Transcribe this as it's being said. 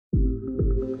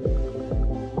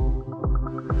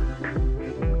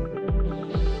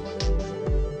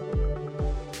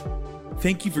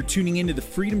Thank you for tuning into the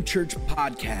Freedom Church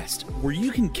podcast, where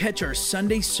you can catch our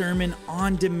Sunday sermon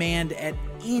on demand at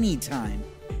any time.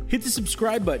 Hit the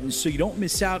subscribe button so you don't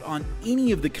miss out on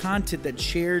any of the content that's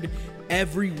shared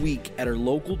every week at our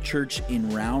local church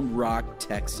in Round Rock,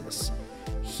 Texas.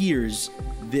 Here's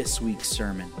this week's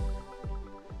sermon.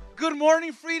 Good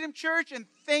morning, Freedom Church, and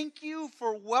thank you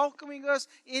for welcoming us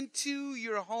into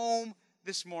your home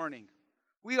this morning.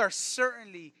 We are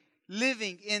certainly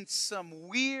living in some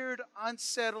weird,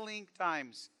 unsettling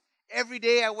times. Every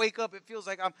day I wake up, it feels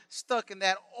like I'm stuck in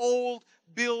that old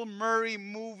Bill Murray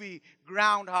movie,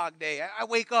 Groundhog Day. I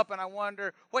wake up and I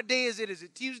wonder, what day is it? Is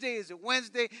it Tuesday? Is it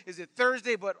Wednesday? Is it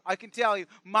Thursday? But I can tell you,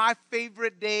 my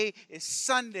favorite day is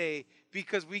Sunday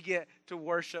because we get to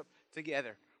worship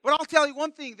together. But I'll tell you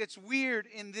one thing that's weird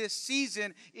in this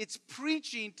season. It's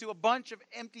preaching to a bunch of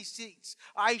empty seats.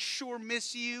 I sure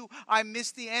miss you. I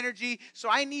miss the energy. So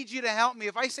I need you to help me.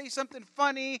 If I say something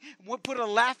funny, we'll put a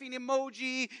laughing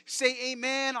emoji, say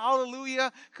amen,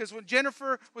 hallelujah. Because when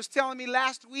Jennifer was telling me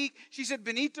last week, she said,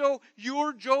 Benito,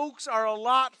 your jokes are a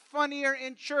lot funnier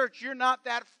in church. You're not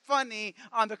that funny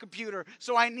on the computer.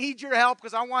 So I need your help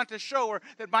because I want to show her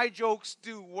that my jokes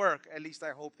do work. At least I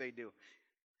hope they do.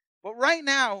 But right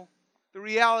now, the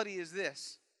reality is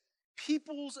this.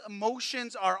 People's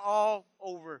emotions are all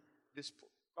over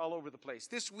the place.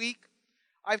 This week,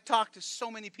 I've talked to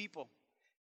so many people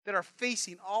that are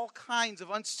facing all kinds of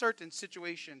uncertain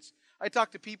situations. I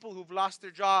talked to people who've lost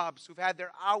their jobs, who've had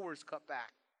their hours cut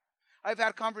back. I've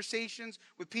had conversations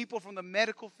with people from the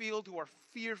medical field who are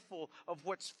fearful of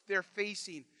what they're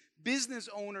facing. Business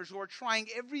owners who are trying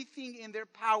everything in their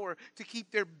power to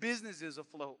keep their businesses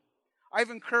afloat. I've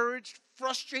encouraged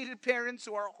frustrated parents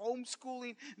who are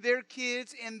homeschooling their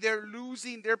kids and they're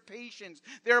losing their patience.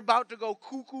 They're about to go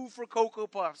cuckoo for Cocoa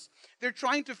Puffs. They're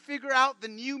trying to figure out the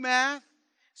new math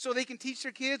so they can teach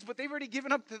their kids, but they've already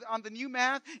given up on the new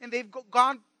math and they've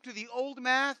gone to the old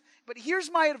math. But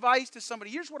here's my advice to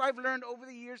somebody. Here's what I've learned over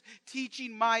the years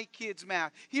teaching my kids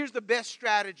math. Here's the best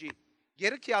strategy.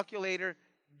 Get a calculator,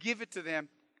 give it to them.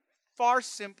 Far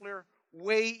simpler,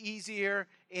 way easier,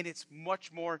 and it's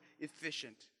much more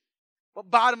efficient. But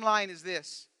bottom line is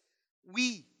this.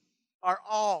 We are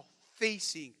all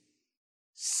facing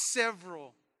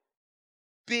several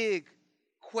big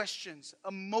questions,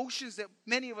 emotions that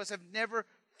many of us have never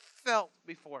felt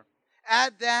before.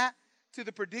 Add that to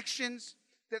the predictions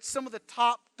that some of the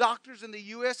top doctors in the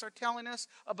U.S. are telling us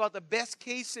about the best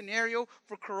case scenario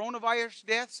for coronavirus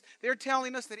deaths. They're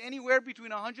telling us that anywhere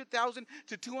between 100,000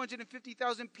 to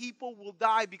 250,000 people will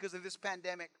die because of this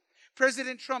pandemic.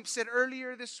 President Trump said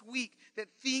earlier this week that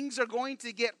things are going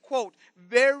to get, quote,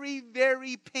 very,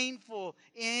 very painful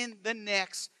in the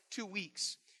next 2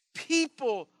 weeks.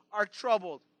 People are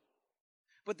troubled.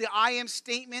 But the I am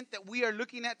statement that we are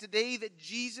looking at today that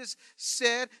Jesus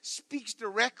said speaks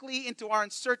directly into our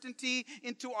uncertainty,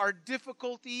 into our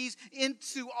difficulties,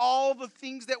 into all the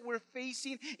things that we're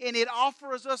facing, and it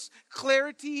offers us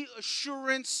clarity,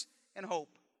 assurance, and hope.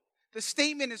 The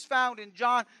statement is found in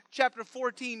John chapter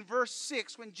 14, verse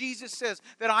 6, when Jesus says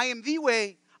that I am the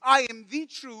way, I am the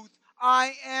truth,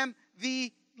 I am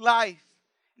the life.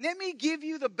 Let me give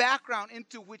you the background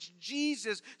into which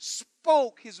Jesus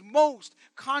spoke his most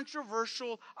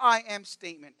controversial I am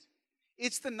statement.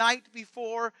 It's the night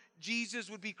before Jesus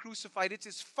would be crucified. It's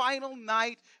his final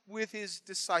night with his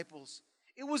disciples.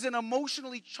 It was an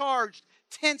emotionally charged,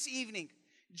 tense evening.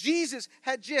 Jesus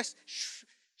had just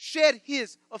shed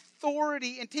his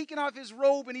authority and taken off his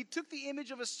robe, and he took the image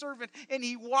of a servant and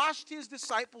he washed his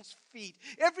disciples' feet.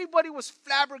 Everybody was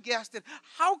flabbergasted.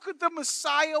 How could the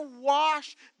Messiah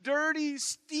wash dirty,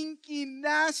 stinky,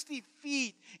 nasty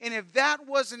feet? And if that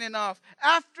wasn't enough,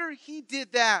 after he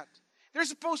did that, they're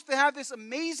supposed to have this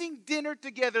amazing dinner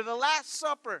together, the Last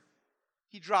Supper.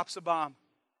 He drops a bomb.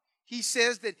 He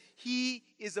says that he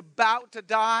is about to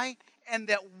die and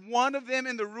that one of them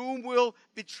in the room will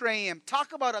betray him.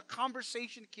 Talk about a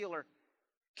conversation killer.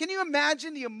 Can you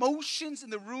imagine the emotions in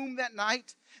the room that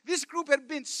night? This group had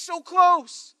been so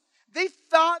close. They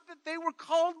thought that they were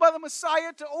called by the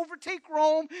Messiah to overtake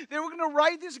Rome. They were going to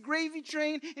ride this gravy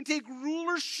train and take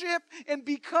rulership and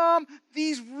become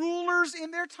these rulers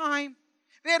in their time.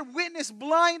 They had witnessed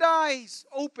blind eyes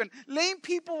open. Lame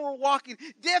people were walking.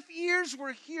 Deaf ears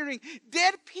were hearing.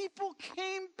 Dead people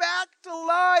came back to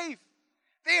life.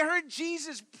 They heard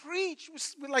Jesus preach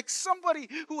like somebody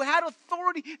who had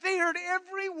authority. They heard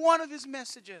every one of his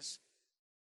messages.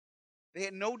 They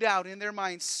had no doubt in their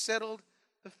minds settled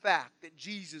the fact that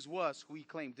Jesus was who he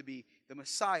claimed to be, the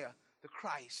Messiah, the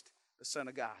Christ, the Son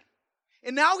of God.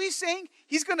 And now he's saying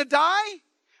he's going to die?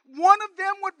 one of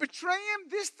them would betray him.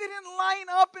 This didn't line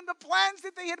up in the plans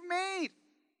that they had made.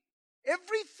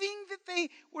 Everything that they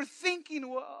were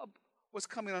thinking was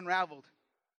coming unraveled.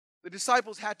 The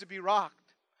disciples had to be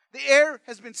rocked. The air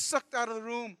has been sucked out of the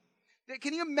room.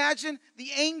 Can you imagine the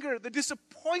anger, the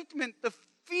disappointment, the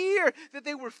fear that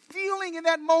they were feeling in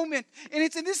that moment? And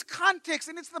it's in this context,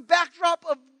 and it's the backdrop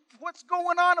of what's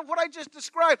going on, of what I just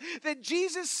described, that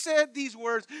Jesus said these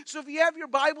words. So if you have your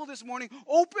Bible this morning,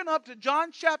 open up to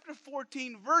John chapter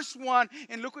 14, verse 1,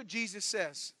 and look what Jesus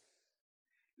says.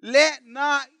 Let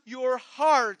not your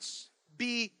hearts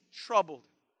be troubled.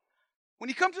 When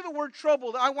you come to the word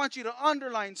troubled, I want you to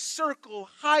underline, circle,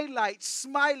 highlight,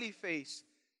 smiley face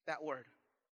that word.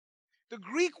 The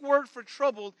Greek word for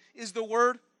troubled is the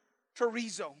word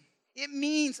terizo. It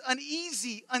means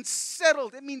uneasy,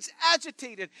 unsettled. It means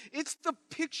agitated. It's the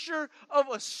picture of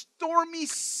a stormy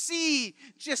sea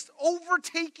just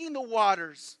overtaking the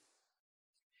waters.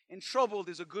 And troubled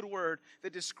is a good word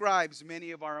that describes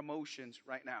many of our emotions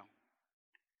right now.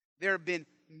 There have been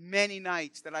many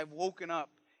nights that I've woken up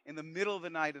in the middle of the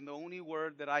night, and the only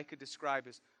word that I could describe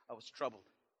is I was troubled.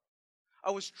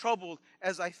 I was troubled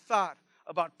as I thought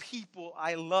about people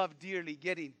I love dearly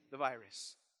getting the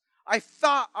virus. I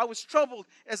was troubled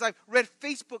as I read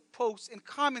Facebook posts and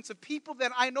comments of people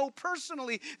that I know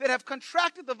personally that have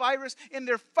contracted the virus and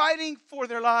they're fighting for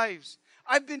their lives.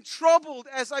 I've been troubled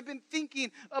as I've been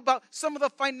thinking about some of the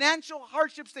financial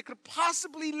hardships that could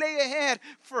possibly lay ahead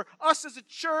for us as a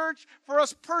church, for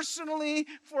us personally,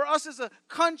 for us as a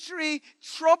country.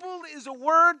 Troubled is a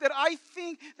word that I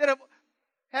think that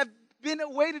have been a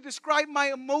way to describe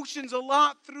my emotions a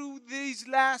lot through these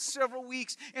last several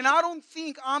weeks. And I don't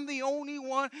think I'm the only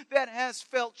one that has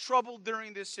felt troubled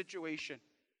during this situation.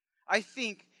 I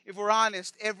think, if we're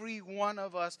honest, every one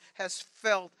of us has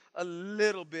felt a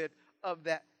little bit of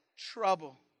that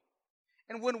trouble.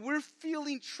 And when we're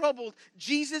feeling troubled,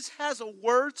 Jesus has a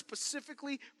word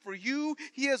specifically for you.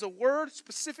 He has a word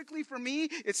specifically for me.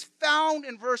 It's found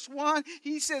in verse 1.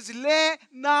 He says, let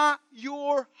not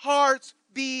your hearts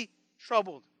be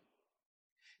troubled.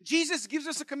 Jesus gives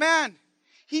us a command.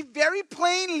 He very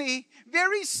plainly,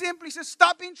 very simply says,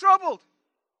 stop being troubled.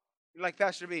 You're like,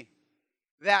 Pastor B,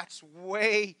 that's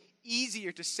way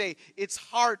easier to say. It's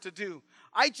hard to do.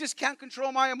 I just can't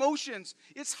control my emotions.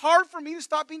 It's hard for me to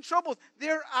stop being troubled.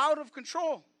 They're out of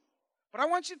control. But I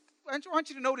want you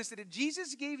to notice that if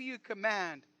Jesus gave you a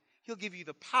command, He'll give you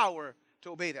the power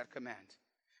to obey that command.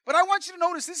 But I want you to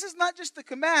notice this is not just a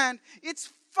command,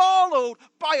 it's followed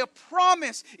by a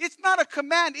promise. It's not a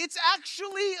command, it's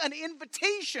actually an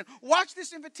invitation. Watch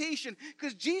this invitation,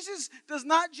 because Jesus does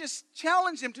not just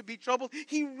challenge them to be troubled,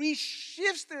 He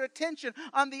reshifts their attention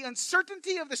on the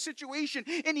uncertainty of the situation,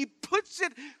 and He puts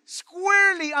it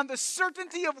squarely on the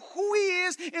certainty of who He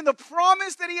is in the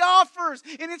promise that He offers.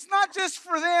 And it's not just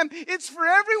for them, it's for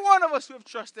every one of us who have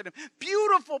trusted Him.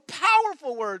 Beautiful,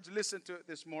 powerful words. Listen to it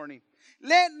this morning.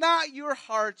 Let not your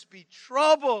hearts be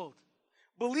troubled.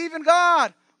 Believe in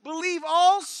God. Believe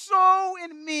also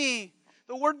in me.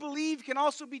 The word believe can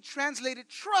also be translated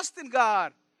trust in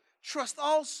God. Trust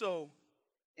also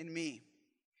in me.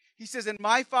 He says, in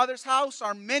my Father's house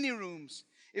are many rooms.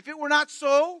 If it were not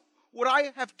so, would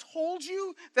I have told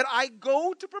you that I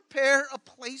go to prepare a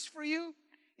place for you?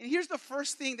 And here's the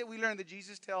first thing that we learn that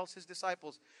Jesus tells His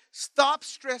disciples. Stop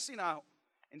stressing out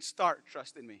and start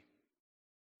trusting me.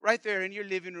 Right there in your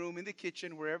living room, in the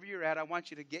kitchen, wherever you're at, I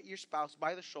want you to get your spouse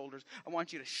by the shoulders. I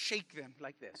want you to shake them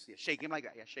like this. Yeah, shake him like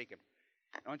that. Yeah, shake him.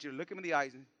 I want you to look him in the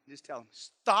eyes and just tell him,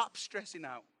 stop stressing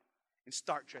out and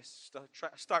start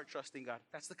trusting God.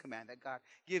 That's the command that God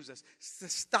gives us. To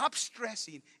stop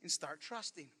stressing and start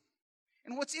trusting.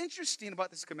 And what's interesting about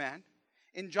this command,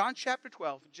 in John chapter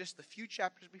 12, just a few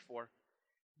chapters before,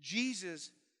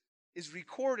 Jesus is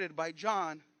recorded by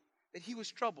John that He was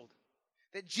troubled.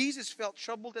 That Jesus felt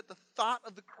troubled at the thought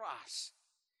of the cross.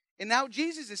 And now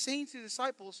Jesus is saying to the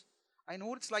disciples, I know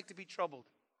what it's like to be troubled.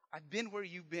 I've been where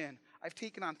you've been. I've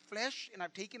taken on flesh and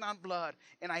I've taken on blood.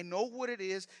 And I know what it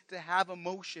is to have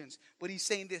emotions. But He's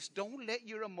saying this, don't let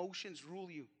your emotions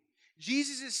rule you.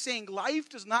 Jesus is saying life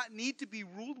does not need to be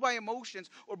ruled by emotions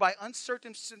or by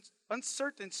uncertain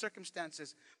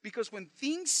circumstances. Because when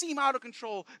things seem out of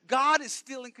control, God is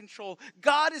still in control.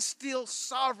 God is still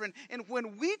sovereign. And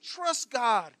when we trust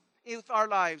God with our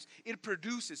lives, it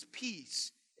produces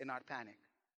peace and not panic.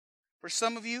 For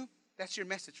some of you, that's your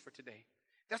message for today.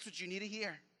 That's what you need to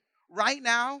hear. Right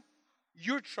now,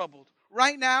 you're troubled.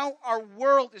 Right now, our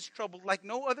world is troubled like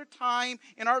no other time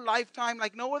in our lifetime,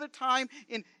 like no other time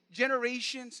in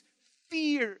generations.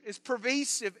 Fear is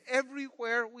pervasive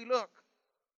everywhere we look.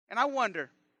 And I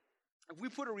wonder, if we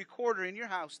put a recorder in your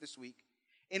house this week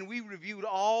and we reviewed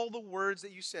all the words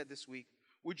that you said this week,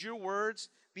 would your words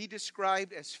be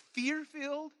described as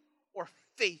fear-filled or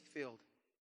faith-filled?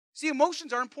 See,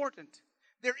 emotions are important.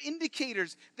 They're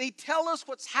indicators. They tell us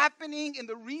what's happening in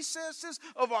the recesses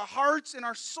of our hearts and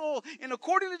our soul. And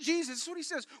according to Jesus, this is what he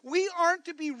says. We aren't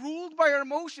to be ruled by our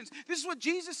emotions. This is what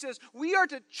Jesus says. We are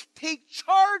to take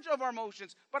charge of our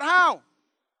emotions. But how?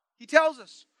 He tells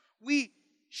us. We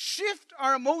shift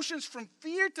our emotions from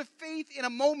fear to faith in a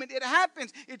moment. It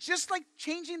happens. It's just like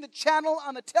changing the channel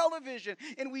on the television.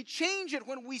 And we change it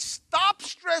when we stop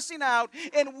stressing out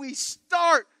and we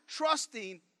start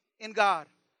trusting in God.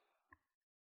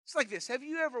 It's like this. Have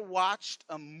you ever watched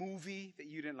a movie that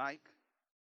you didn't like?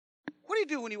 What do you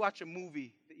do when you watch a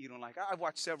movie that you don't like? I've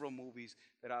watched several movies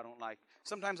that I don't like.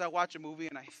 Sometimes I watch a movie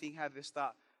and I have this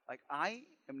thought, like, I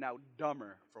am now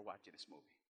dumber for watching this movie.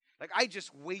 Like, I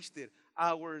just wasted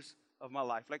hours of my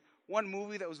life. Like, one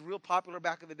movie that was real popular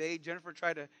back in the day, Jennifer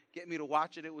tried to get me to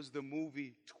watch it. It was the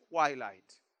movie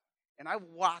Twilight. And I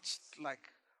watched, like,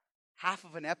 half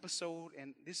of an episode,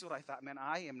 and this is what I thought, man,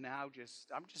 I'm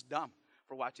just dumb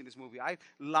for watching this movie. I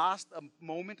lost a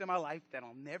moment in my life that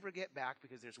I'll never get back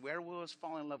because there's werewolves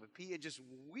falling in love with Pia, just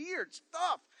weird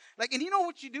stuff. Like, and you know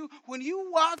what you do? When you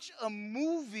watch a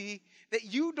movie that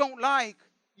you don't like,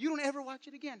 you don't ever watch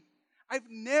it again. I've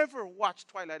never watched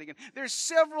Twilight again. There's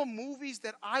several movies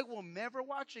that I will never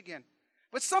watch again.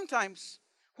 But sometimes,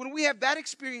 when we have bad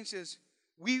experiences,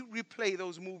 we replay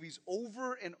those movies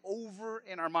over and over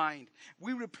in our mind.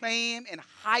 We replay them in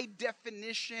high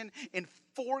definition, in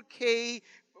 4K,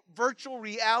 virtual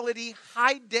reality,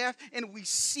 high def, and we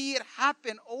see it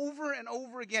happen over and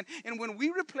over again. And when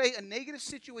we replay a negative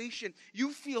situation,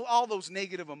 you feel all those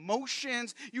negative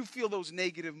emotions, you feel those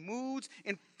negative moods.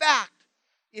 In fact,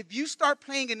 if you start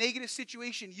playing a negative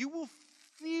situation, you will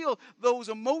feel those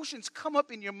emotions come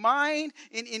up in your mind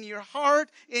and in your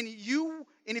heart, and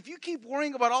if you keep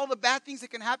worrying about all the bad things that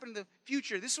can happen in the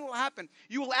future, this will happen.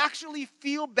 You will actually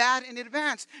feel bad in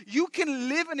advance. You can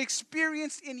live an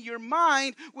experience in your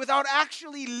mind without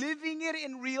actually living it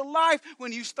in real life.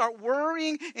 When you start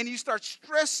worrying and you start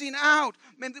stressing out,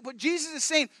 man, what Jesus is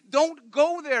saying, don't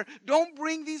go there. Don't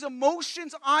bring these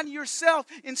emotions on yourself.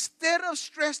 Instead of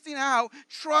stressing out,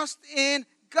 trust in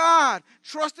God.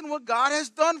 Trust in what God has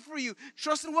done for you.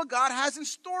 Trust in what God has in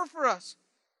store for us.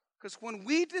 Because when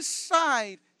we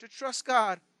decide to trust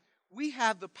God, we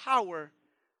have the power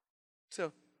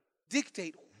to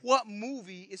dictate what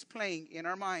movie is playing in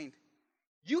our mind.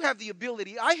 You have the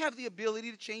ability, I have the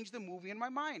ability to change the movie in my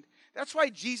mind. That's why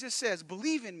Jesus says,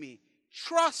 believe in me,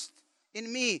 trust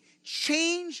in me,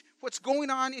 change what's going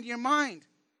on in your mind.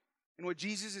 And what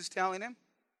Jesus is telling him,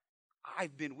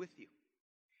 I've been with you.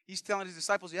 He's telling his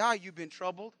disciples, yeah, you've been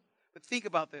troubled, but think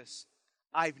about this.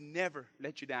 I've never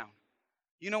let you down.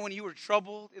 You know, when you were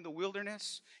troubled in the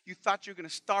wilderness, you thought you were going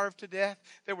to starve to death.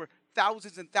 There were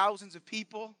thousands and thousands of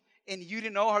people, and you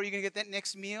didn't know how you were going to get that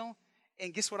next meal.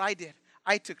 And guess what I did?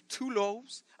 I took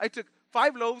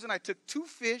 5 loaves, and I took 2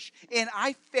 fish, and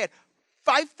I fed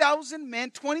 5,000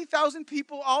 men, 20,000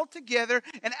 people all together.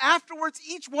 And afterwards,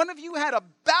 each one of you had a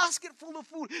basket full of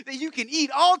food that you can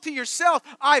eat all to yourself.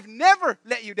 I've never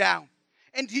let you down.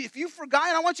 And if you forgot,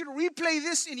 I want you to replay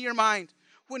this in your mind.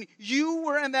 When you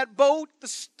were in that boat, the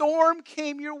storm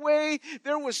came your way.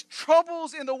 There was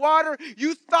troubles in the water.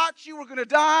 You thought you were going to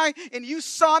die, and you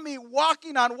saw me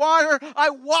walking on water. I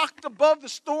walked above the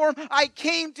storm. I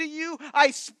came to you.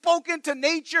 I spoke into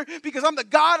nature because I'm the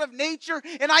God of nature,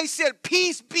 and I said,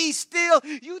 peace, be still.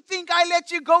 You think I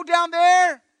let you go down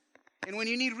there? And when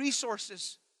you need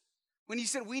resources, when you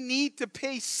said, we need to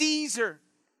pay Caesar,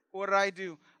 what did I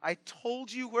do? I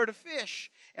told you where to fish.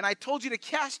 And I told you to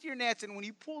cast your nets, and when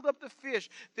you pulled up the fish,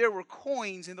 there were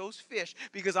coins in those fish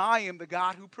because I am the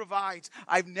God who provides.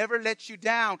 I've never let you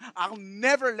down. I'll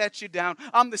never let you down.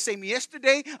 I'm the same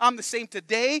yesterday. I'm the same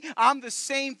today. I'm the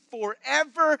same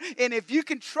forever. And if you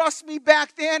can trust me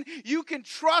back then, you can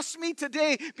trust me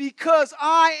today because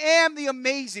I am the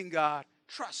amazing God.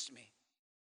 Trust me.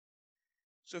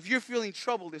 So if you're feeling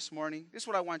trouble this morning, this is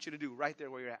what I want you to do right there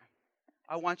where you're at.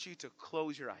 I want you to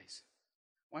close your eyes.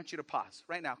 I want you to pause.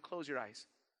 Right now, close your eyes.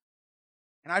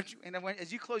 And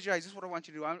as you close your eyes, this is what I want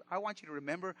you to do. I want you to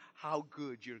remember how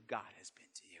good your God has been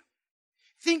to you.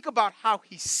 Think about how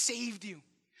He saved you.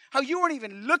 How you weren't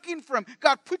even looking for Him.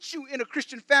 God put you in a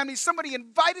Christian family. Somebody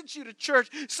invited you to church.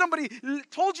 Somebody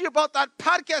told you about that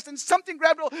podcast and something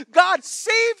grabbed hold. God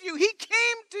saved you. He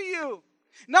came to you.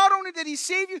 Not only did He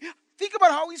save you, Think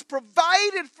about how He's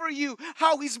provided for you,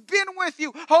 how He's been with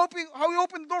you, how He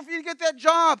opened the door for you to get that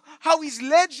job, how He's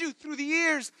led you through the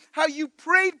years, how you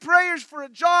prayed prayers for a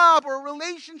job or a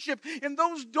relationship, and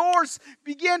those doors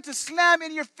began to slam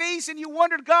in your face, and you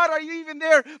wondered, God, are you even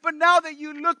there? But now that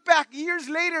you look back years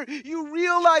later, you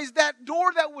realize that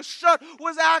door that was shut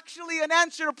was actually an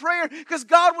answer to prayer because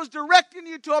God was directing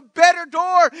you to a better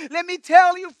door. Let me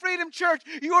tell you, Freedom Church,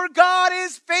 your God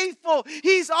is faithful.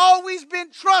 He's always been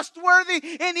trustworthy,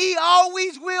 and He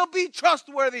always will be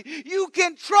trustworthy. You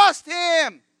can trust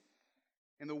Him.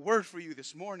 And the word for you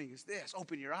this morning is this: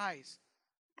 open your eyes.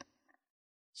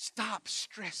 Stop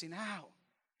stressing out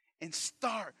and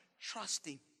start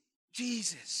trusting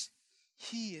Jesus.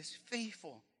 He is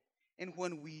faithful. And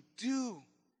when we do,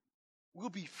 we'll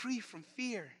be free from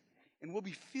fear and we'll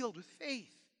be filled with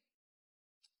faith.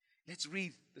 Let's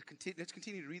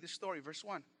continue to read the story. Verse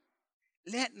 1.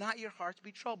 Let not your hearts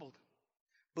be troubled.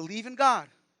 Believe in God.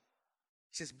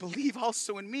 He says, believe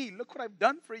also in me. Look what I've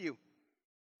done for you.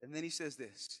 And then he says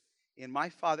this: in my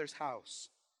Father's house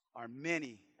are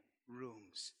many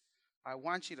rooms. I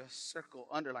want you to circle,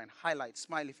 underline, highlight,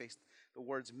 smiley face the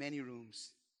words many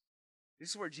rooms. This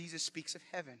is where Jesus speaks of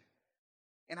heaven.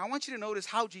 And I want you to notice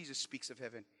how Jesus speaks of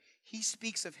heaven. He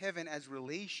speaks of heaven as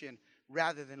relation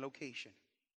rather than location.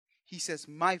 He says,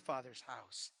 my Father's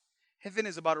house. Heaven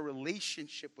is about a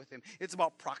relationship with Him. It's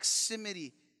about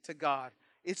proximity to God.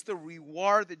 It's the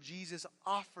reward that Jesus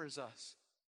offers us.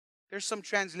 There's some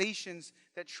translations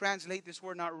that translate this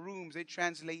word not rooms. They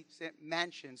translate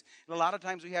mansions. And a lot of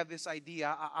times we have this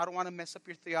idea. I don't want to mess up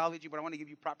your theology, but I want to give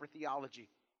you proper theology.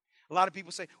 A lot of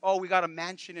people say, oh, we got a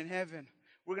mansion in heaven.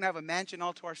 We're going to have a mansion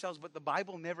all to ourselves. But the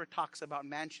Bible never talks about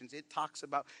mansions. It talks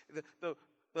about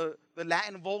the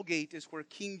Latin Vulgate is where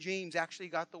King James actually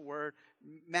got the word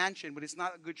mansion, but it's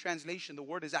not a good translation. The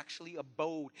word is actually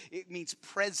abode. It means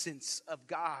presence of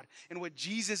God. And what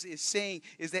Jesus is saying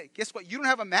is that, guess what? You don't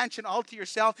have a mansion all to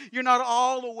yourself. You're not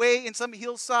all the way in some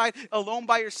hillside alone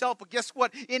by yourself. But guess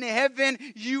what? In heaven,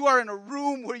 you are in a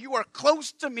room where you are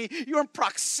close to me. You're in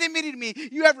proximity to me.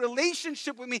 You have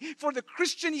relationship with me. For the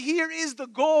Christian, here is the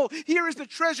goal. Here is the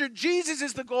treasure. Jesus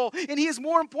is the goal. And He is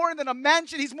more important than a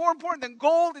mansion. He's more important than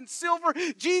gold and silver.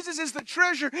 Jesus is the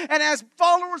treasure. And as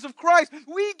followers of Christ,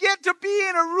 we get to be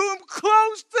in a room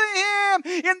close to Him.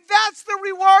 And that's the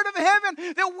reward of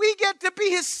heaven, that we get to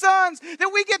be His sons,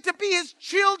 that we get to be His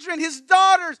children, His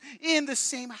daughters in the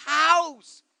same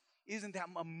house. Isn't that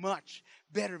a much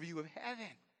better view of heaven?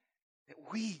 That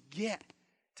we get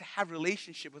to have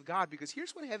relationship with God. Because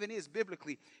here's what heaven is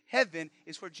biblically. Heaven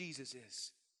is where Jesus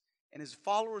is. And as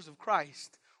followers of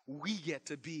Christ, we get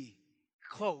to be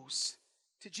close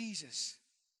to Jesus.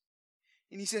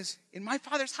 And he says, in my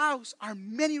Father's house are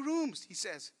many rooms, he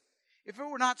says. If it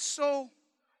were not so,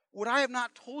 would I have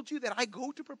not told you that I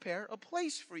go to prepare a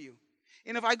place for you?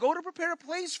 And if I go to prepare a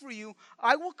place for you,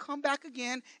 I will come back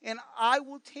again, and I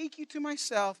will take you to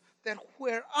myself, that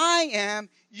where I am,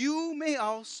 you may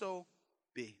also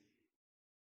be.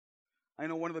 I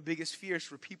know one of the biggest fears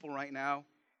for people right now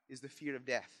is the fear of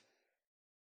death.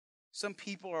 Some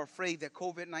people are afraid that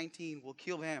COVID-19 will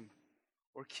kill them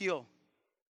or kill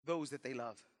those that they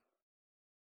love.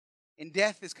 And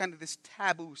death is kind of this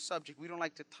taboo subject. We don't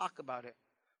like to talk about it.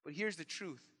 But here's the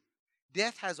truth.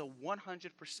 Death has a 100%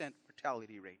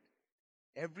 mortality rate.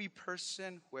 Every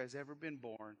person who has ever been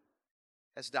born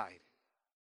has died.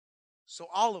 So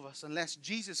all of us, unless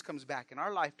Jesus comes back in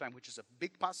our lifetime, which is a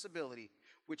big possibility,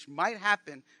 which might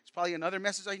happen, it's probably another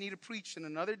message I need to preach in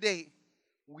another date,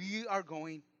 we are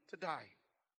going to die.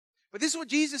 But this is what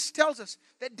Jesus tells us,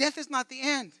 that death is not the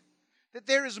end. That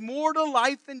there is more to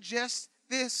life than just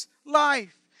this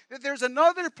life. That there's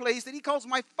another place that He calls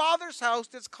my Father's house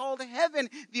that's called heaven,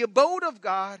 the abode of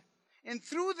God. And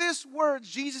through this word,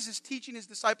 Jesus is teaching His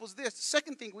disciples this. The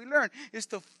second thing we learn is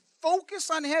to focus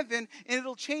on heaven, and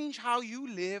it'll change how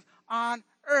you live on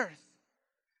earth.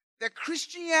 That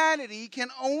Christianity can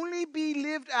only be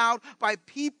lived out by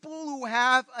people who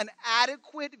have an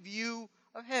adequate view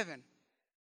of heaven.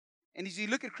 And as you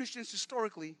look at Christians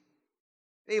historically,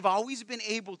 they've always been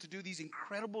able to do these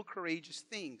incredible, courageous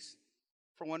things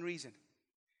for one reason.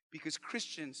 Because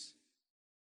Christians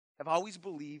have always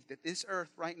believed that this earth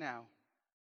right now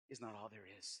is not all there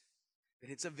is.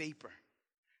 That it's a vapor.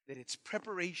 That it's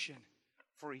preparation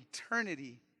for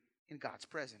eternity in God's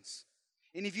presence.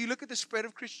 And if you look at the spread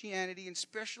of Christianity, and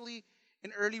especially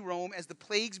in early Rome, as the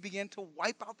plagues began to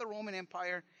wipe out the Roman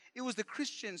Empire, it was the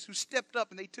Christians who stepped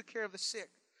up and they took care of the sick.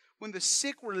 When the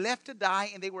sick were left to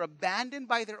die and they were abandoned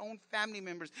by their own family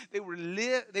members, they were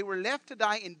left to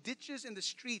die in ditches in the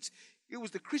streets. It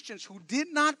was the Christians who did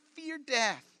not fear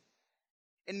death.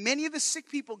 And many of the sick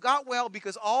people got well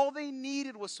because all they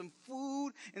needed was some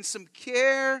food and some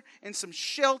care and some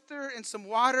shelter and some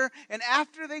water. And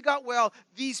after they got well,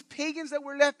 these pagans that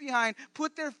were left behind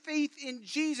put their faith in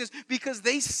Jesus because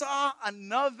they saw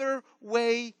another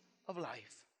way of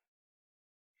life.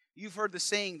 You've heard the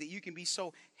saying that you can be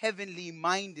so heavenly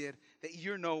minded that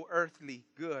you're no earthly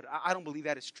good. I don't believe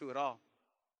that is true at all.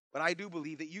 But I do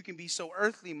believe that you can be so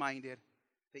earthly minded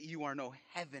that you are no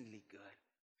heavenly good.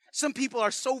 Some people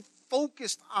are so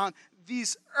focused on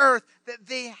this earth that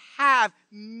they have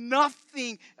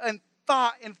nothing and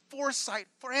thought and foresight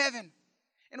for heaven.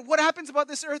 And what happens about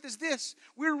this earth is this.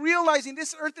 We're realizing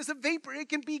this earth is a vapor. It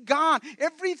can be gone.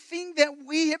 Everything that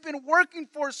we have been working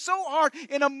for so hard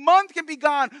in a month can be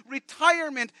gone.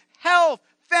 Retirement, health,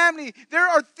 family. There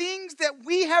are things that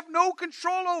we have no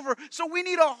control over. So we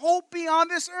need a hope beyond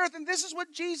this earth. And this is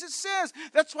what Jesus says.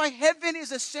 That's why heaven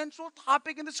is a central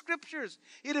topic in the scriptures.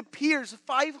 It appears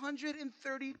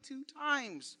 532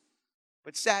 times.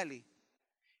 But sadly,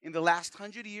 in the last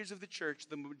 100 years of the church,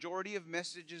 the majority of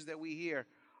messages that we hear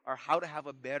are how to have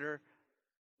a better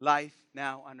life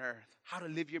now on earth. How to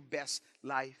live your best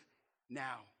life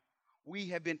now. We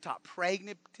have been taught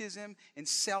pragmatism and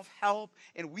self-help,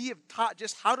 and we have taught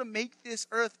just how to make this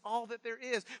earth all that there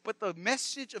is. But the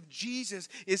message of Jesus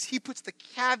is he puts the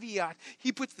caveat,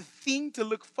 he puts the thing to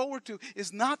look forward to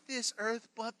is not this earth,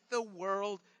 but the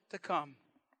world to come.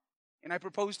 And I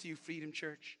propose to you, Freedom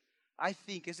Church, I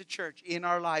think as a church in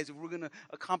our lives, if we're going to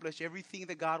accomplish everything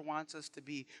that God wants us to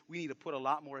be, we need to put a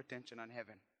lot more attention on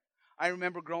heaven. I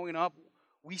remember growing up,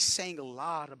 we sang a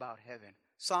lot about heaven.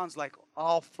 Songs like,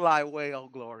 I'll fly away, all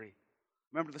glory.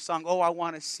 Remember the song, Oh, I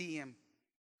Want to See Him.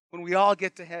 When we all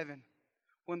get to heaven,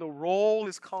 when the roll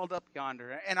is called up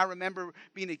yonder. And I remember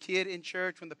being a kid in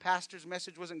church when the pastor's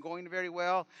message wasn't going very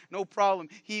well. No problem.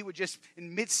 He would just,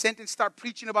 in mid-sentence, start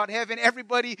preaching about heaven.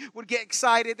 Everybody would get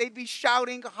excited. They'd be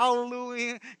shouting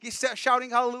hallelujah,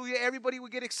 Everybody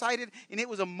would get excited. And it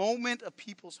was a moment of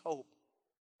people's hope.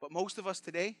 But most of us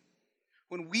today,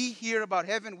 when we hear about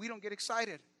heaven, we don't get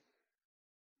excited.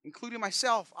 Including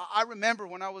myself. I remember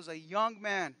when I was a young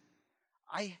man,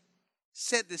 I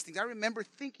said these things. I remember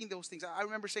thinking those things. I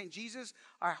remember saying, Jesus,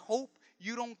 I hope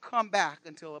you don't come back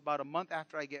until about a month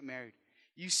after I get married.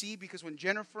 You see, because when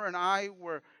Jennifer and I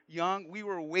were young, we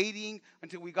were waiting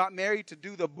until we got married to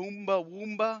do the boomba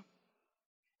woomba.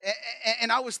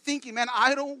 And I was thinking, man,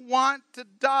 I don't want to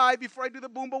die before I do the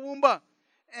boomba woomba.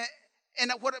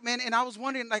 And I was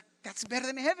wondering, like, that's better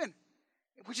than heaven,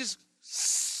 which is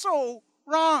so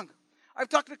wrong. I've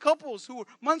talked to couples who were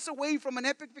months away from an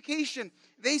epic vacation.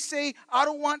 They say, I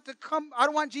don't want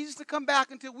Jesus to come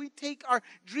back until we take our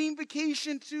dream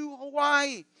vacation to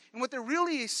Hawaii. And what they're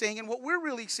really saying, and what we're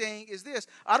really saying is this.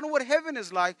 I don't know what heaven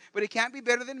is like, but it can't be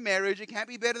better than marriage. It can't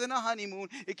be better than a honeymoon.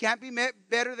 It can't be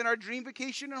better than our dream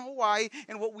vacation in Hawaii.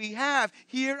 And what we have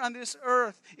here on this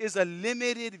earth is a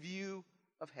limited view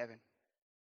of heaven.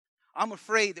 I'm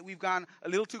afraid that we've gone a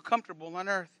little too comfortable on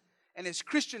earth. And as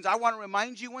Christians, I want to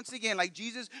remind you once again, like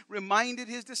Jesus reminded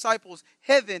his disciples,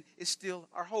 heaven is still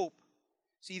our hope.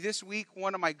 See, this week,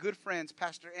 one of my good friends,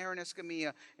 Pastor Aaron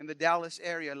Escamilla in the Dallas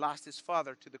area, lost his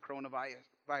father to the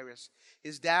coronavirus.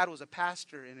 His dad was a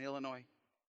pastor in Illinois.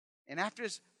 And after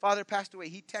his father passed away,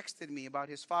 he texted me about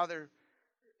his father.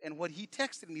 And what he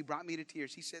texted me brought me to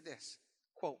tears. He said this,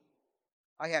 quote,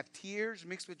 I have tears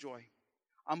mixed with joy.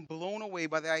 I'm blown away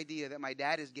by the idea that my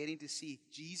dad is getting to see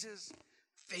Jesus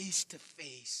face to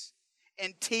face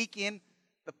and take in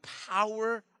the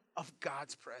power of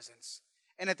God's presence.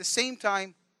 And at the same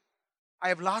time, I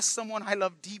have lost someone I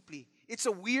love deeply. It's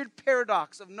a weird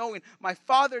paradox of knowing my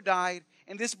father died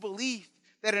and this belief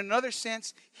that in another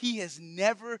sense, he has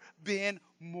never been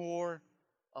more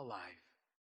alive.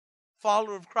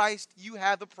 Follower of Christ, you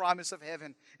have the promise of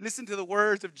heaven. Listen to the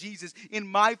words of Jesus. In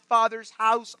my Father's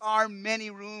house are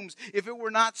many rooms. If it were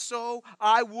not so,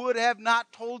 I would have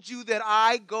not told you that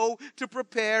I go to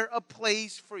prepare a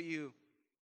place for you.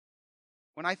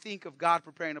 When I think of God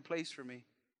preparing a place for me,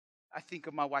 I think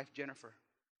of my wife, Jennifer.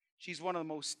 She's one of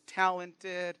the most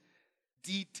talented,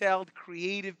 detailed,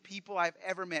 creative people I've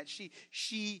ever met.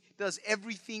 She does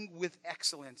everything with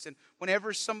excellence. And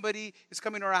whenever somebody is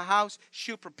coming to our house,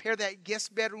 she'll prepare that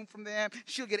guest bedroom for them.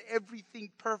 She'll get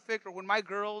everything perfect. Or when my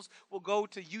girls will go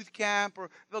to youth camp or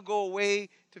they'll go away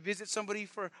to visit somebody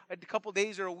for a couple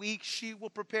days or a week, she will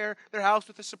prepare their house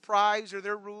with a surprise or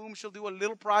their room. She'll do a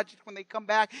little project when they come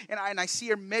back. And I see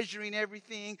her measuring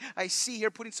everything. I see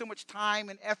her putting so much time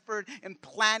and effort and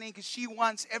planning because she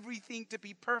wants everything to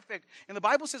be perfect. And the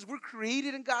Bible says we're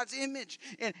created in God's image.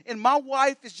 And my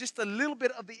wife is just a little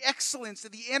bit of the excellence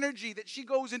and the energy that she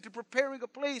goes into preparing a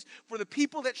place for the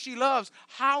people that she loves.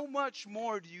 How much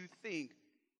more do you think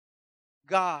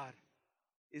God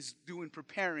is doing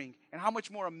preparing? And how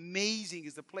much more amazing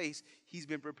is the place He's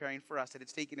been preparing for us, that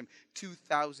it's taken Him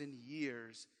 2,000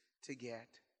 years to get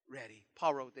ready.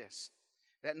 Paul wrote this,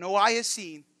 that no eye has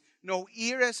seen, no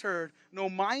ear has heard, no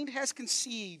mind has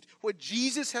conceived what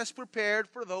Jesus has prepared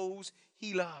for those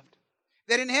He loved.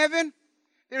 That in heaven,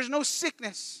 there's no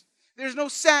sickness, there's no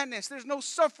sadness, there's no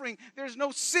suffering, there's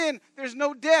no sin, there's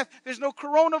no death, there's no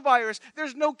coronavirus,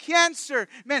 there's no cancer.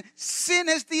 Man, sin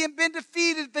has been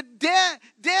defeated. The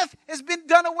death has been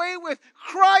done away with.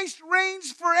 Christ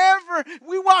reigns forever.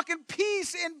 We walk in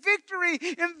peace and victory,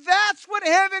 and that's what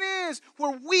heaven is,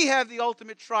 where we have the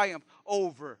ultimate triumph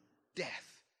over death.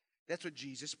 That's what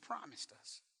Jesus promised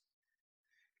us.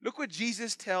 Look what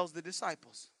Jesus tells the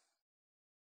disciples.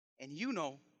 And you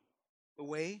know the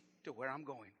way to where I'm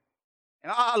going.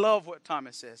 And I love what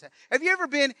Thomas says. Have you ever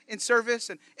been in service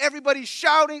and everybody's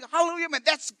shouting, hallelujah, man,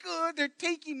 that's good. They're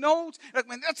taking notes. Like,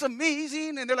 man, that's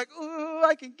amazing. And they're like, oh,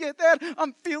 I can get that.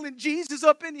 I'm feeling Jesus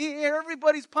up in here.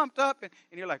 Everybody's pumped up. And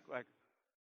you're like,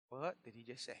 what did he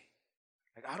just say?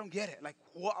 Like, I don't get it. Like,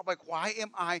 why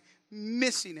am I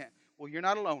missing it? Well, you're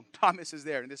not alone. Thomas is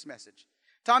there in this message.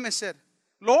 Thomas said,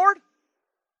 Lord,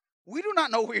 we do not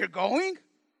know where you're going.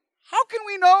 How can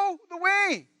we know the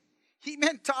way?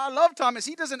 I love Thomas.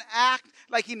 He doesn't act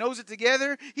like he knows it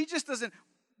together. He just doesn't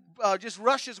just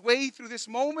rush his way through this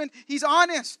moment. He's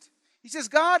honest. He says,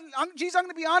 God, Jesus, I'm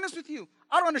going to be honest with you.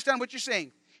 I don't understand what you're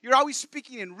saying. You're always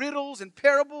speaking in riddles and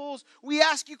parables. We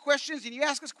ask you questions and you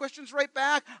ask us questions right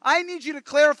back. I need you to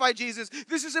clarify, Jesus.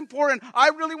 This is important. I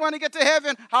really want to get to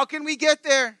heaven. How can we get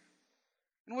there?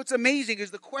 And what's amazing is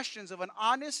the questions of an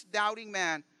honest, doubting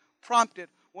man prompted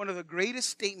one of the greatest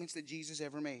statements that Jesus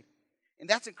ever made. And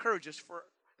that's encouraging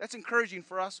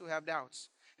for us who have doubts.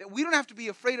 That we don't have to be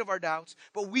afraid of our doubts,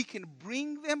 but we can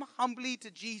bring them humbly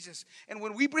to Jesus. And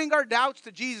when we bring our doubts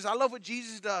to Jesus, I love what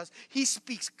Jesus does. He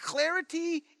speaks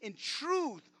clarity and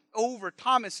truth over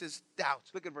Thomas's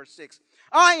doubts. Look at verse 6.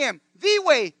 I am the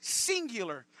way,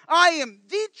 singular. I am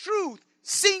the truth,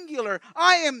 singular.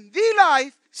 I am the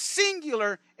life,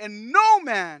 singular. And no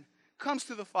man comes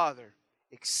to the Father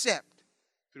except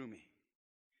through me.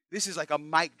 This is like a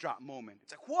mic drop moment.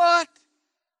 It's like, what?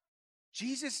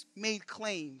 Jesus made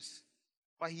claims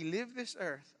while he lived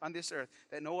on this earth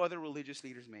that no other religious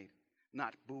leaders made.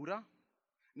 Not Buddha,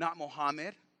 not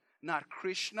Muhammad, not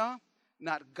Krishna,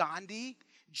 not Gandhi.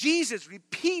 Jesus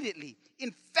repeatedly,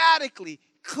 emphatically,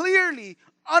 clearly,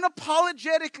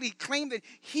 unapologetically claimed that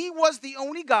he was the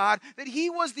only God, that he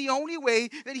was the only way,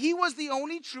 that he was the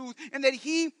only truth, and that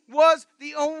he was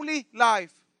the only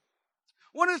life.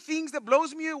 One of the things that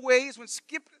blows me away is when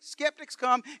skeptics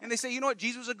come and they say, you know what,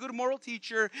 Jesus was a good moral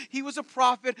teacher, he was a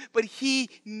prophet, but he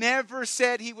never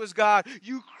said he was God.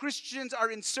 You Christians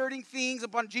are inserting things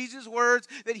upon Jesus' words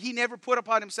that he never put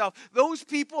upon himself. Those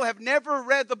people have never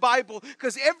read the Bible,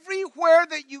 because everywhere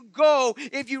that you go,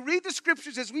 if you read the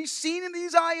scriptures, as we've seen in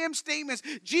these I am statements,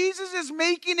 Jesus is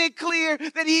making it clear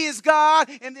that he is God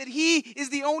and that he is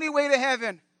the only way to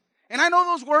heaven. And I know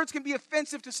those words can be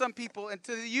offensive to some people. And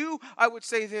to you, I would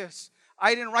say this.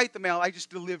 I didn't write the mail. I just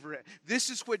deliver it. This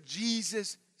is what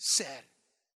Jesus said.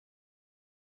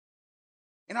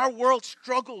 And our world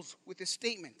struggles with this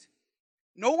statement.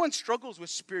 No one struggles with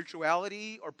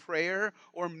spirituality or prayer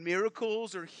or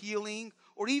miracles or healing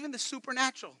or even the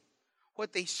supernatural.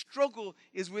 What they struggle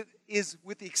is with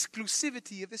the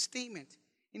exclusivity of this statement.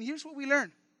 And here's what we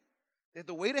learn. That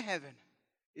the way to heaven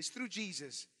is through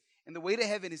Jesus. And the way to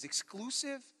heaven is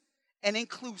exclusive and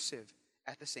inclusive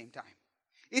at the same time.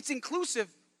 It's inclusive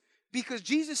because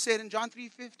Jesus said in John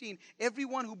 3:15,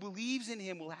 everyone who believes in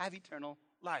him will have eternal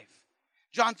life.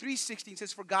 John 3:16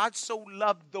 says, for God so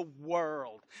loved the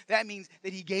world. That means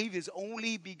that he gave his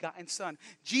only begotten son.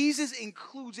 Jesus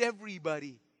includes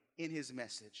everybody in his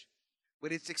message.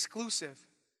 But it's exclusive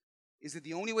is that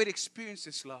the only way to experience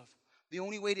this love, the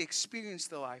only way to experience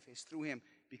the life is through him,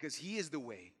 because he is the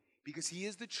way, because he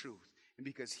is the truth, and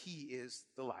because he is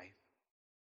the life.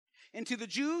 And to the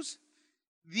Jews,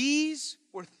 these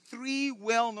were three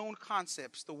well-known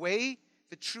concepts: the way,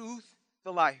 the truth,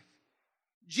 the life.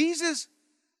 Jesus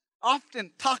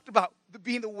often talked about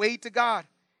being the way to God.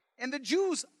 And the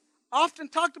Jews often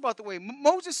talked about the way.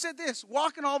 Moses said this,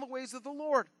 walk in all the ways of the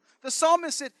Lord. The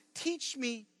psalmist said, teach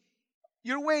me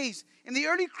your ways. And the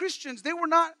early Christians, they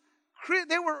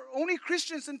were only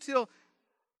Christians until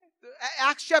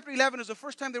Acts chapter 11 is the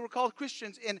first time they were called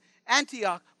Christians in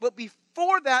Antioch. But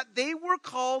before that, they were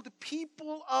called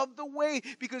people of the way,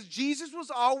 because Jesus was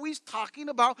always talking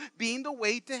about being the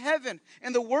way to heaven.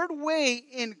 And the word way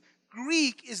in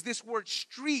Greek is this word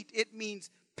street. It means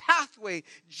pathway.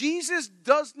 Jesus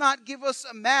does not give us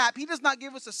a map. He does not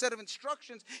give us a set of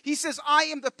instructions. He says, I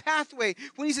am the pathway.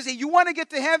 When he says, hey, you want to get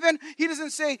to heaven? He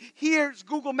doesn't say, here's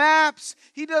Google Maps.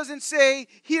 He doesn't say,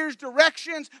 here's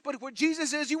directions. But what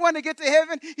Jesus says, you want to get to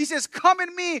heaven? He says, come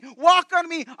in me, walk on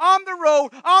me. I'm the road.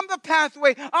 I'm the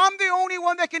pathway. I'm the only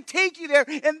one that can take you there.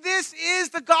 And this is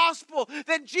the gospel,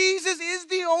 that Jesus is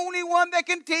the only one that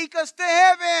can take us to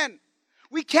heaven.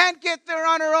 We can't get there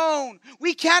on our own.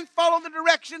 We can't follow the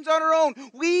directions on our own.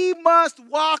 We must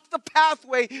walk the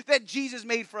pathway that Jesus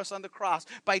made for us on the cross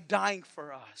by dying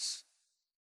for us.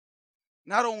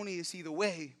 Not only is he the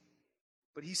way,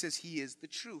 but he says he is the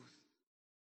truth.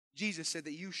 Jesus said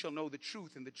that you shall know the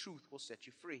truth, and the truth will set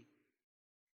you free.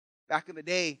 Back in the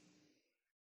day,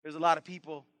 there's a lot of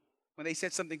people, when they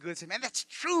said something good, say, man, that's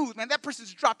truth. Man, that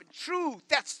person's dropping truth.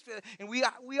 And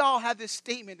we all have this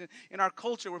statement in our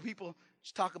culture where people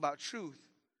just talk about truth.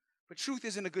 But truth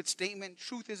isn't a good statement.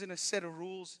 Truth isn't a set of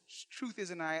rules. Truth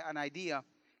isn't an idea.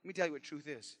 Let me tell you what truth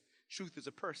is. Truth is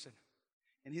a person.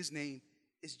 And his name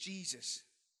is Jesus.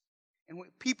 And what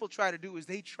people try to do is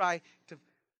they try to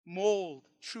mold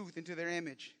truth into their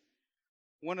image.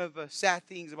 One of the sad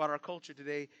things about our culture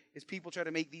today is people try to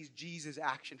make these Jesus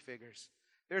action figures.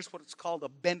 There's what's called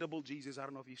a bendable Jesus. I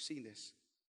don't know if you've seen this.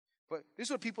 But this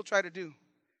is what people try to do.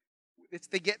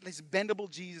 They get this bendable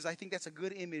Jesus. I think that's a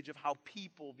good image of how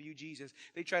people view Jesus.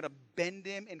 They try to bend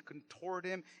him and contort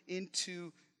him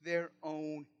into their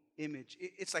own image.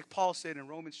 It's like Paul said in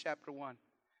Romans chapter 1,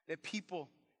 that people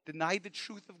denied the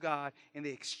truth of God and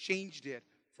they exchanged it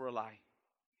for a lie.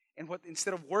 And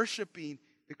instead of worshiping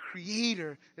the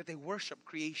Creator, that they worship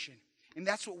creation. And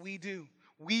that's what we do.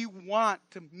 We want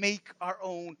to make our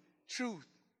own truth.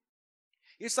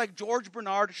 It's like George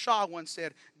Bernard Shaw once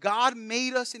said, God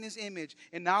made us in his image,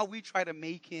 and now we try to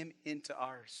make him into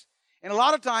ours. And a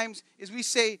lot of times, as we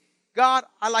say, God,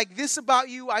 I like this about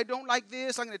you. I don't like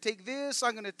this. I'm going to take this.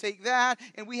 I'm going to take that.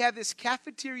 And we have this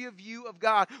cafeteria view of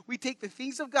God. We take the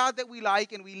things of God that we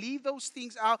like and we leave those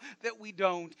things out that we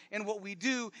don't. And what we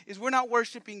do is we're not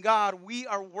worshiping God. We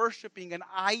are worshiping an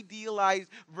idealized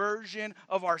version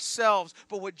of ourselves.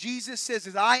 But what Jesus says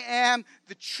is, I am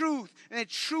the truth. And the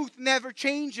truth never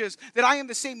changes. That I am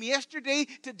the same yesterday,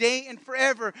 today, and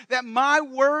forever. That my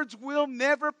words will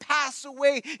never pass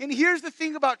away. And here's the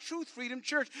thing about Truth Freedom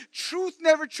Church. Truth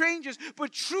never changes,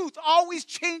 but truth always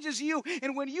changes you.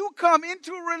 And when you come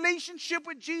into a relationship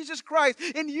with Jesus Christ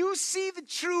and you see the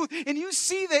truth and you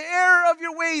see the error of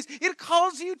your ways, it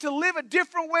calls you to live a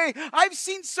different way. I've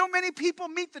seen so many people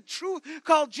meet the truth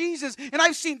called Jesus, and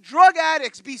I've seen drug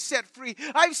addicts be set free.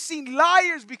 I've seen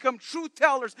liars become truth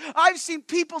tellers. I've seen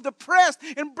people depressed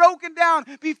and broken down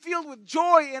be filled with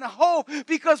joy and hope,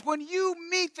 because when you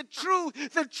meet the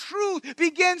truth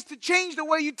begins to change the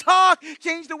way you talk,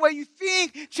 change the way you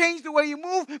think, change the way you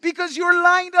move, because you're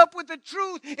lined up with the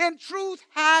truth, and truth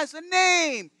has a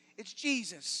name. It's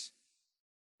Jesus.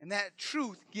 And that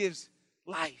truth gives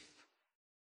life.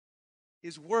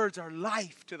 His words are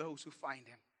life to those who find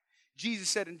him. Jesus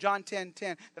said in John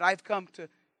 10:10 that I've come to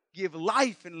give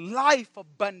life, and life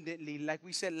abundantly, like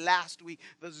we said last week,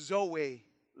 the Zoe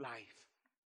life.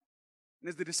 And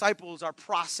as the disciples are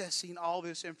processing all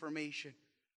this information,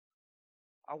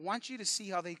 I want you to see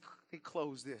how they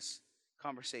close this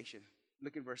conversation.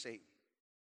 Look at verse 8.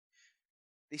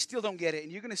 They still don't get it.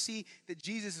 And you're going to see that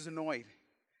Jesus is annoyed.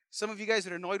 Some of you guys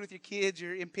that are annoyed with your kids,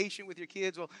 you're impatient with your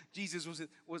kids. Well, Jesus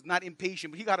was not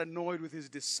impatient, but he got annoyed with his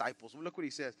disciples. Well, look what he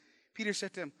says. Peter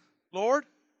said to him, Lord,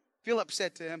 Philip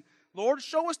said to him, Lord,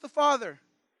 show us the Father,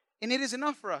 and it is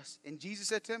enough for us. And Jesus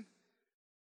said to him,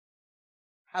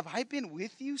 have I been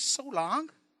with you so long?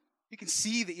 You can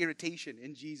see the irritation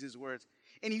in Jesus' words.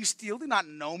 And you still do not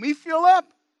know me, Philip?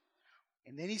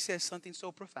 And then he says something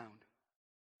so profound.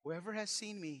 Whoever has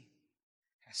seen me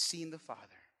has seen the Father.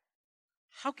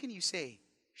 How can you say,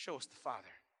 show us the Father?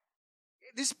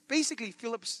 This basically,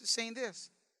 Philip's saying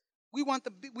this. We want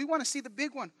to see the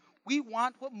big one. We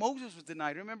want what Moses was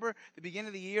denied. Remember the beginning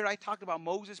of the year, I talked about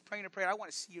Moses praying a prayer. I want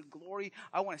to see your glory.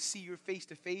 I want to see your face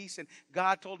to face. And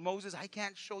God told Moses, I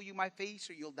can't show you my face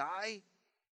or you'll die.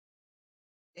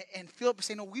 And Philip is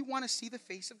saying, no, we want to see the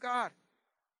face of God.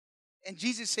 And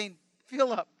Jesus is saying,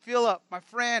 Philip, my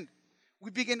friend,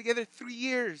 we've been together 3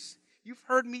 years. You've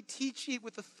heard me teach it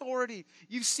with authority.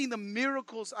 You've seen the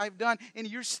miracles I've done, and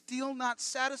you're still not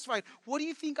satisfied. What do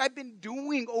you think I've been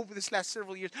doing over this last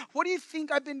several years? What do you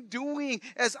think I've been doing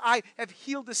as I have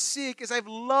healed the sick, as I've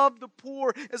loved the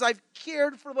poor, as I've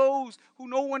cared for those who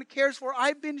no one cares for?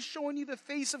 I've been showing you the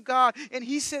face of God. And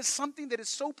he says something that is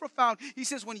so profound. He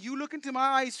says, when you look into my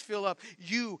eyes, Philip,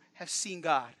 you have seen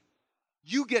God.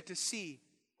 You get to see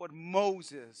what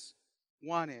Moses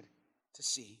wanted to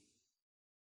see.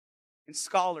 And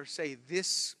scholars say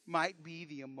this might be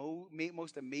the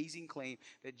most amazing claim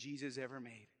that Jesus ever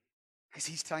made. Because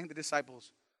he's telling the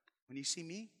disciples, when you see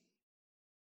me,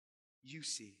 you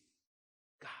see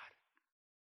God.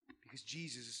 Because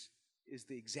Jesus is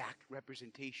the exact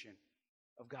representation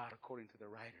of God according to the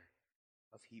writer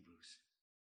of Hebrews.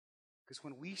 Because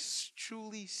when we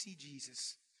truly see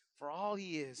Jesus for all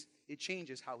he is, it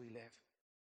changes how we live.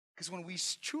 Because when we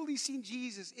truly see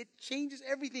Jesus, it changes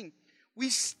everything. We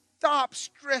stop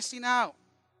stressing out.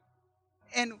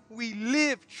 And we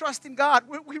live trusting God.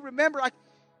 We remember,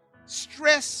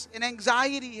 stress and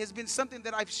anxiety has been something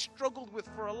that I've struggled with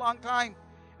for a long time.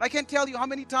 I can't tell you how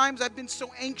many times I've been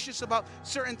so anxious about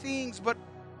certain things, but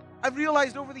I've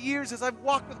realized over the years as I've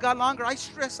walked with God longer, I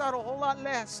stress out a whole lot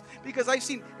less because I've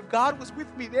seen if God was with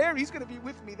me there, he's going to be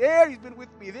with me there. He's been with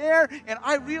me there. And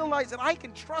I realize that I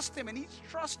can trust him and he's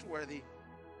trustworthy.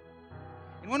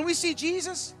 And when we see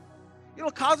Jesus, it'll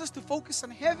cause us to focus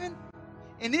on heaven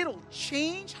and it'll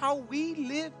change how we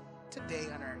live today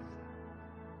on earth.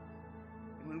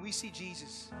 And when we see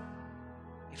Jesus,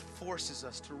 it forces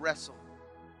us to wrestle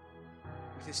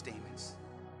with his statements.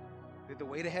 That the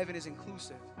way to heaven is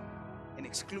inclusive and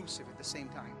exclusive at the same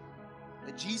time.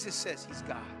 That Jesus says he's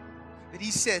God. That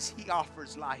he says he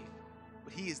offers life.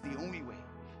 But he is the only way.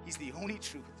 He's the only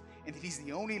truth. And that he's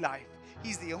the only life.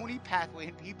 He's the only pathway.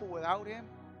 And people without him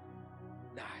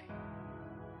die.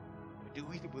 But do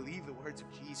we believe the words of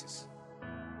Jesus?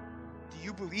 Do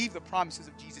you believe the promises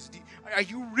of Jesus? Are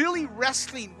you really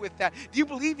wrestling with that? Do you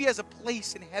believe he has a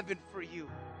place in heaven for you?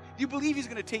 Do you believe he's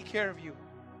going to take care of you?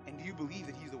 And do you believe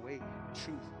that he's the way, the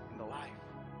truth, and the life?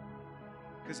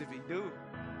 Because if you do,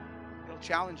 it'll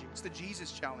challenge you. It's the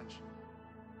Jesus challenge.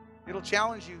 It'll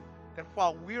challenge you that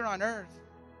while we're on earth,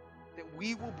 that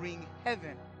we will bring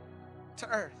heaven to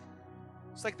earth.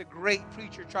 It's like the great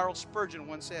preacher Charles Spurgeon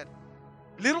once said,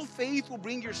 little faith will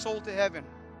bring your soul to heaven,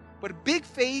 but big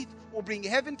faith will bring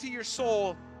heaven to your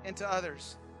soul and to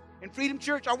others. In Freedom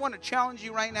Church, I want to challenge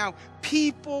you right now.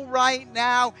 People right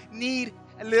now need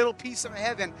a little piece of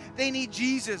heaven. They need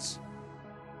Jesus.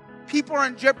 People are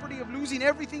in jeopardy of losing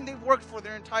everything they've worked for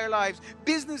their entire lives.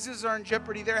 Businesses are in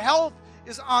jeopardy. Their health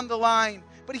is on the line.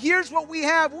 But here's what we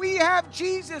have. We have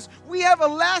Jesus. We have a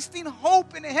lasting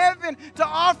hope in heaven to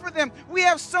offer them. We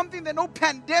have something that no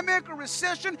pandemic or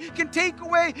recession can take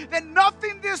away, that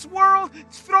nothing this world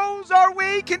throws our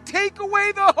way can take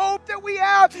away the hope that we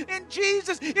have in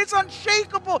Jesus. It's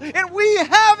unshakable, and we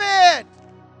have it.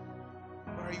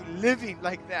 Are you living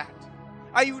like that?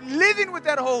 Are you living with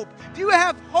that hope? Do you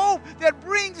have hope that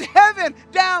brings heaven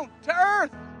down to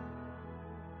earth?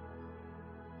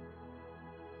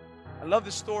 I love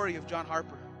the story of John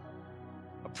Harper,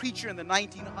 a preacher in the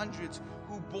 1900s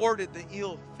who boarded the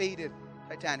ill-fated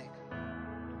Titanic.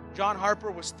 John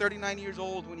Harper was 39 years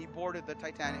old when he boarded the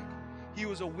Titanic. He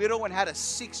was a widow and had a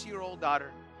 6-year-old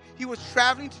daughter. He was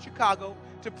traveling to Chicago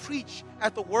to preach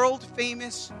at the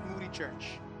world-famous Moody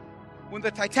Church. When the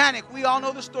Titanic, we all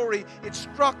know the story, it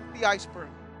struck the iceberg.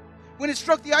 When it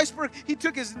struck the iceberg, he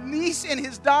took his niece and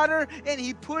his daughter and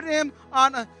he put him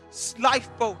on a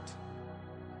lifeboat.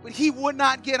 But he would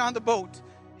not get on the boat.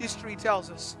 History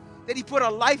tells us that he put a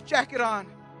life jacket on.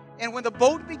 And when the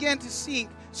boat began to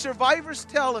sink, survivors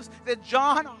tell us that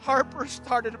John Harper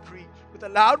started to preach. With a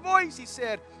loud voice, he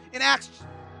said, in Acts,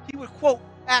 he would quote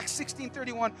Acts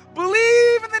 16:31,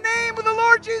 believe in the name of the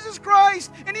Lord Jesus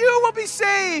Christ and you will be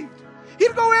saved.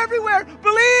 He'd go everywhere.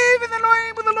 Believe in the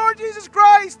name of the Lord Jesus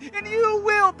Christ and you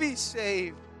will be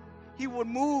saved. He would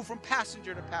move from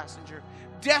passenger to passenger,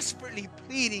 desperately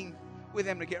pleading with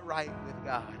them to get right with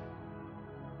God.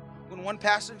 When one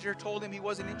passenger told him he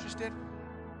wasn't interested,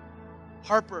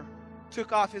 Harper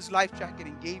took off his life jacket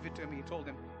and gave it to him. He told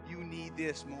him, you need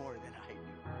this more than I do.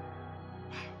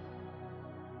 Wow.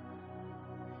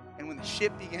 And when the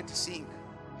ship began to sink,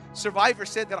 survivors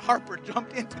said that Harper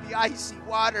jumped into the icy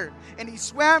water and he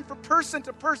swam from person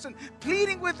to person,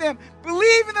 pleading with them,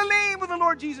 believe in the name of the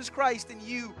Lord Jesus Christ and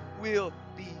you will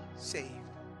be saved.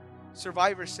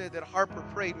 Survivors said that Harper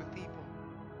prayed with people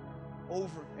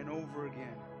over and over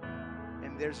again.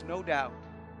 And there's no doubt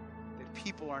that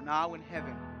people are now in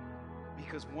heaven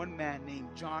because one man named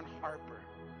John Harper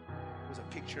was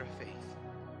a picture of faith.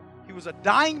 He was a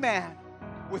dying man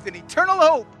with an eternal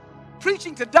hope,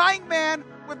 preaching to dying man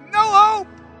with no hope.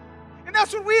 And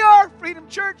that's what we are, Freedom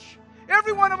Church.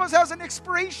 Every one of us has an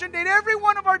expiration date. Every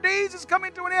one of our days is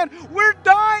coming to an end. We're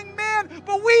dying men,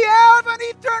 but we have an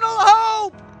eternal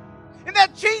hope. And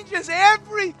that changes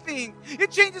everything. It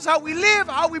changes how we live,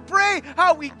 how we pray,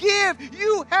 how we give.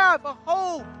 You have a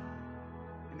hope.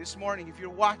 And this morning, if you're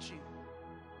watching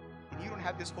and you don't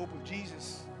have this hope of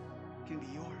Jesus, it can be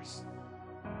yours.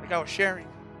 Like I was sharing,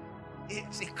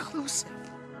 it's inclusive.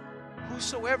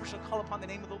 Whosoever shall call upon the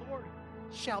name of the Lord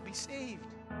shall be saved.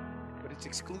 But it's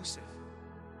exclusive.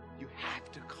 You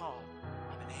have to call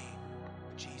on the name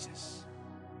of Jesus.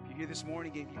 If you're here this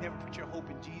morning and you never put your hope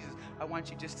in Jesus, I want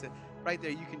you just to, right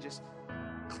there, you can just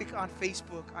click on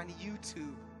Facebook, on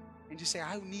YouTube, and just say,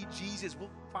 I need Jesus. We'll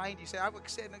find you. Say, I will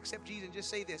accept Jesus. And just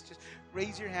say this. Just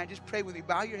raise your hand. Just pray with me.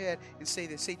 Bow your head and say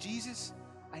this. Say, Jesus,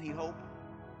 I need hope.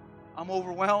 I'm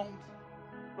overwhelmed.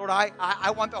 Lord,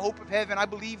 I want the hope of heaven. I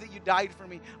believe that you died for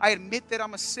me. I admit that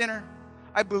I'm a sinner.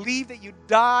 I believe that you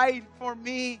died for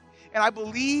me. And I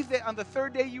believe that on the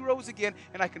third day you rose again.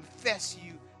 And I confess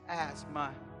you as my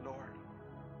Lord.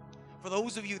 For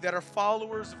those of you that are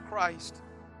followers of Christ,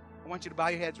 I want you to bow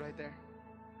your heads right there.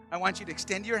 I want you to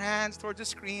extend your hands towards the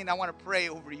screen. I want to pray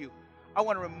over you. I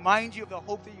want to remind you of the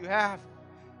hope that you have.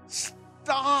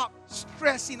 Stop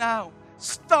stressing out.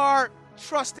 Start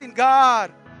trusting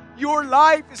God. Your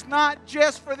life is not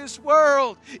just for this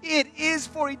world. It is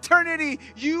for eternity.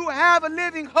 You have a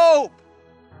living hope.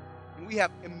 And we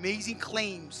have amazing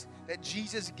claims that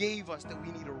Jesus gave us that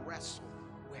we need to wrestle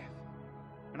with.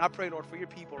 And I pray, Lord, for your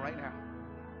people right now.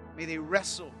 May they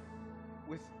wrestle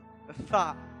with the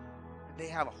thought that they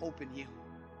have a hope in you.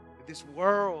 That this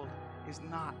world is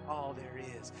not all there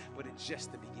is, but it's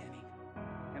just the beginning.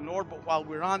 And Lord, but while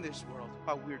we're on this world,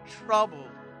 while we're troubled,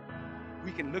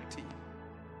 we can look to you.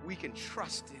 We can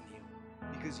trust in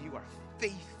you because you are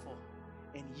faithful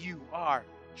and you are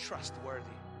trustworthy.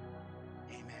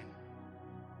 Amen.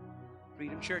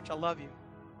 Freedom Church, I love you.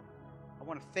 I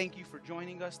want to thank you for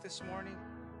joining us this morning.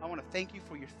 I want to thank you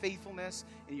for your faithfulness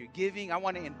and your giving. I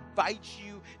want to invite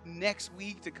you next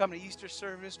week to come to Easter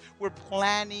service. We're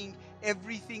planning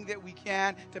everything that we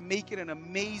can to make it an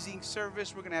amazing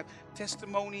service. We're going to have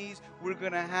testimonies. We're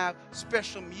going to have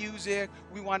special music.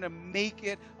 We want to make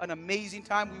it an amazing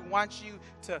time. We want you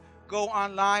to go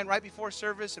online right before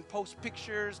service and post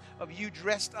pictures of you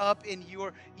dressed up in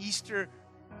your Easter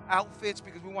outfits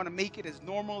because we want to make it as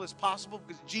normal as possible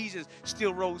because Jesus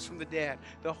still rose from the dead.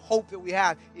 The hope that we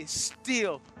have is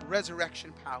still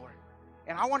resurrection power.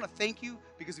 And I want to thank you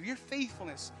because of your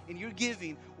faithfulness and your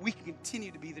giving, we can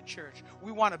continue to be the church.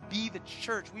 We want to be the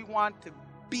church. We want to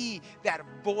be that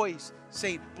voice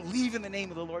saying, believe in the name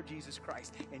of the Lord Jesus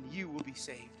Christ and you will be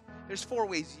saved. There's 4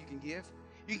 ways you can give.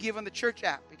 You can give on the church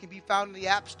app. It can be found in the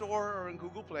App Store or in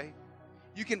Google Play.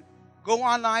 You can go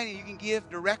online and you can give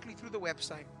directly through the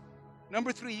website.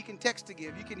 Number 3, you can text to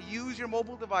give. You can use your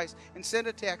mobile device and send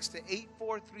a text to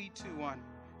 84321.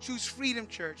 Choose Freedom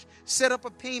Church. Set up a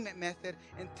payment method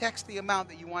and text the amount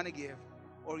that you want to give.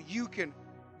 Or you can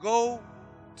go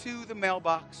to the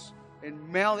mailbox and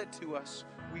mail it to us.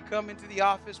 We come into the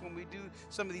office when we do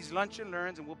some of these lunch and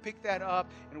learns and we'll pick that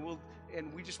up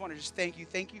and we just want to just thank you.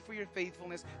 Thank you for your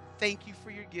faithfulness. Thank you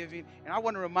for your giving. And I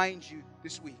want to remind you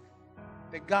this week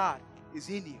that God is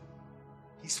in you.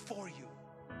 He's for you.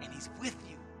 And He's with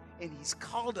you. And He's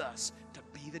called us to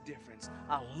be the difference.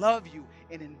 I love you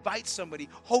and invite somebody.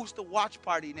 Host a watch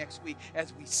party next week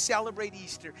as we celebrate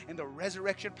Easter and the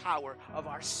resurrection power of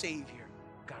our Savior.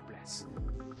 God bless.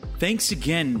 Thanks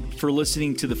again for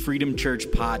listening to the Freedom Church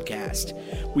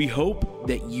podcast. We hope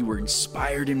that you were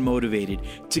inspired and motivated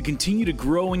to continue to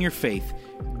grow in your faith.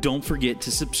 Don't forget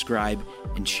to subscribe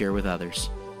and share with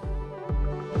others.